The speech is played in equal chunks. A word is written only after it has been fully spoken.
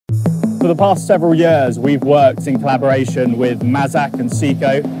For the past several years, we've worked in collaboration with Mazak and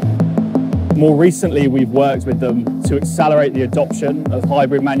Seco. More recently, we've worked with them to accelerate the adoption of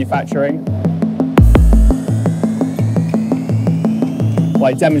hybrid manufacturing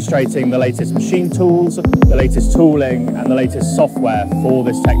by demonstrating the latest machine tools, the latest tooling, and the latest software for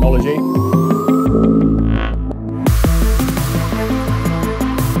this technology.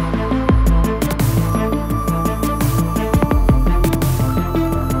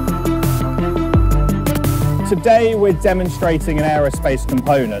 Today we're demonstrating an aerospace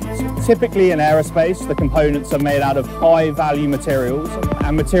component. Typically in aerospace, the components are made out of high-value materials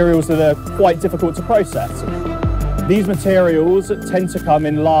and materials that are quite difficult to process. These materials tend to come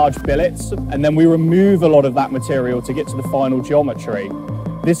in large billets, and then we remove a lot of that material to get to the final geometry.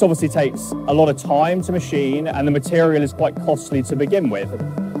 This obviously takes a lot of time to machine, and the material is quite costly to begin with.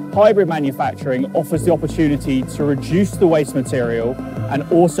 Hybrid manufacturing offers the opportunity to reduce the waste material and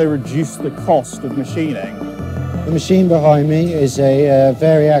also reduce the cost of machining. The machine behind me is a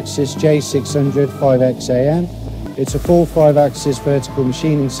Variaxis J-600 5XAM. It's a full 5-axis vertical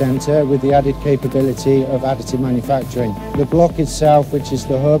machining centre with the added capability of additive manufacturing. The block itself, which is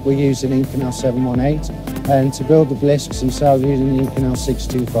the hub, we're using Inconel 718, and to build the blisks themselves, we're using Inconel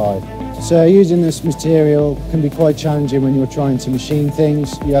 625. So using this material can be quite challenging when you're trying to machine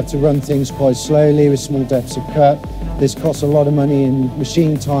things. You have to run things quite slowly with small depths of cut. This costs a lot of money in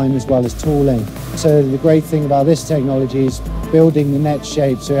machine time as well as tooling. So the great thing about this technology is building the net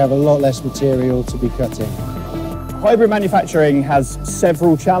shape, so you have a lot less material to be cutting. Hybrid manufacturing has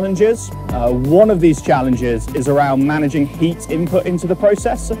several challenges. One of these challenges is around managing heat input into the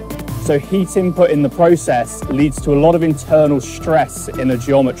process. So heat input in the process leads to a lot of internal stress in a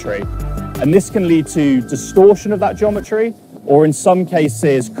geometry. And this can lead to distortion of that geometry, or in some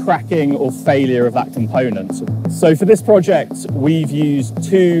cases, cracking or failure of that component. So for this project, we've used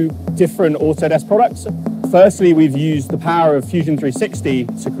two different Autodesk products. Firstly, we've used the power of Fusion 360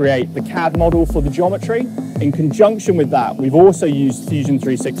 to create the CAD model for the geometry. In conjunction with that, we've also used Fusion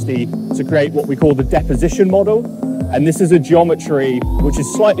 360 to create what we call the deposition model. And this is a geometry which is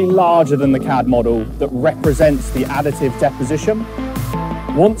slightly larger than the CAD model that represents the additive deposition.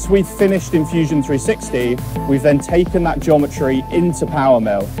 Once we've finished in Fusion 360, we've then taken that geometry into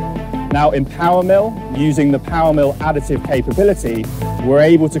PowerMill. Now in PowerMill, using the PowerMill additive capability, we're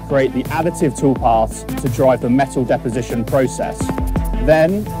able to create the additive toolpaths to drive the metal deposition process.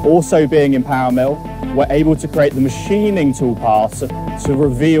 Then, also being in PowerMill, we're able to create the machining toolpaths to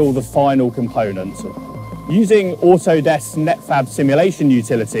reveal the final component. Using Autodesk NetFab simulation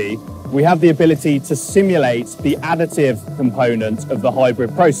utility, we have the ability to simulate the additive component of the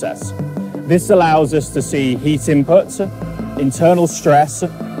hybrid process. This allows us to see heat input, internal stress,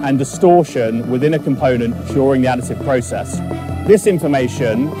 and distortion within a component during the additive process. This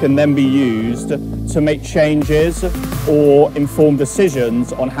information can then be used to make changes or inform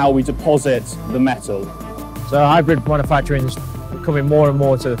decisions on how we deposit the metal. So hybrid manufacturing is coming more and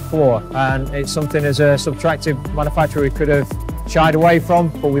more to the fore, and it's something as a subtractive manufacturer we could have shied away from,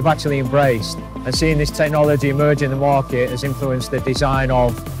 but we've actually embraced. And seeing this technology emerge in the market has influenced the design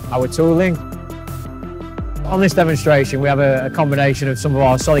of our tooling. On this demonstration, we have a combination of some of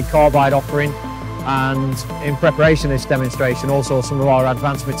our solid carbide offering, and in preparation of this demonstration, also some of our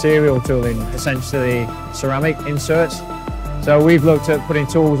advanced material tooling, essentially ceramic inserts. So we've looked at putting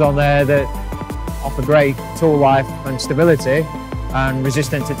tools on there that offer great tool life and stability and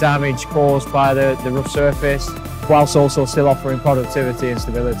resistant to damage caused by the rough surface, whilst also still offering productivity and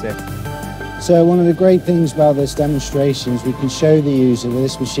stability. So one of the great things about this demonstration is we can show the user that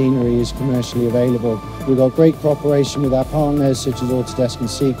this machinery is commercially available. We've got great cooperation with our partners such as Autodesk and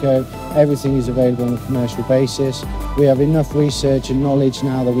Seco. Everything is available on a commercial basis. We have enough research and knowledge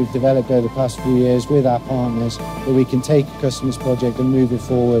now that we've developed over the past few years with our partners that we can take a customer's project and move it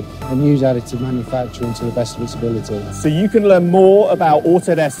forward and use additive manufacturing to the best of its ability. So you can learn more about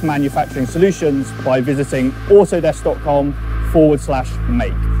Autodesk manufacturing solutions by visiting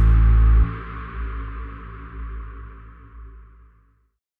autodesk.com/make.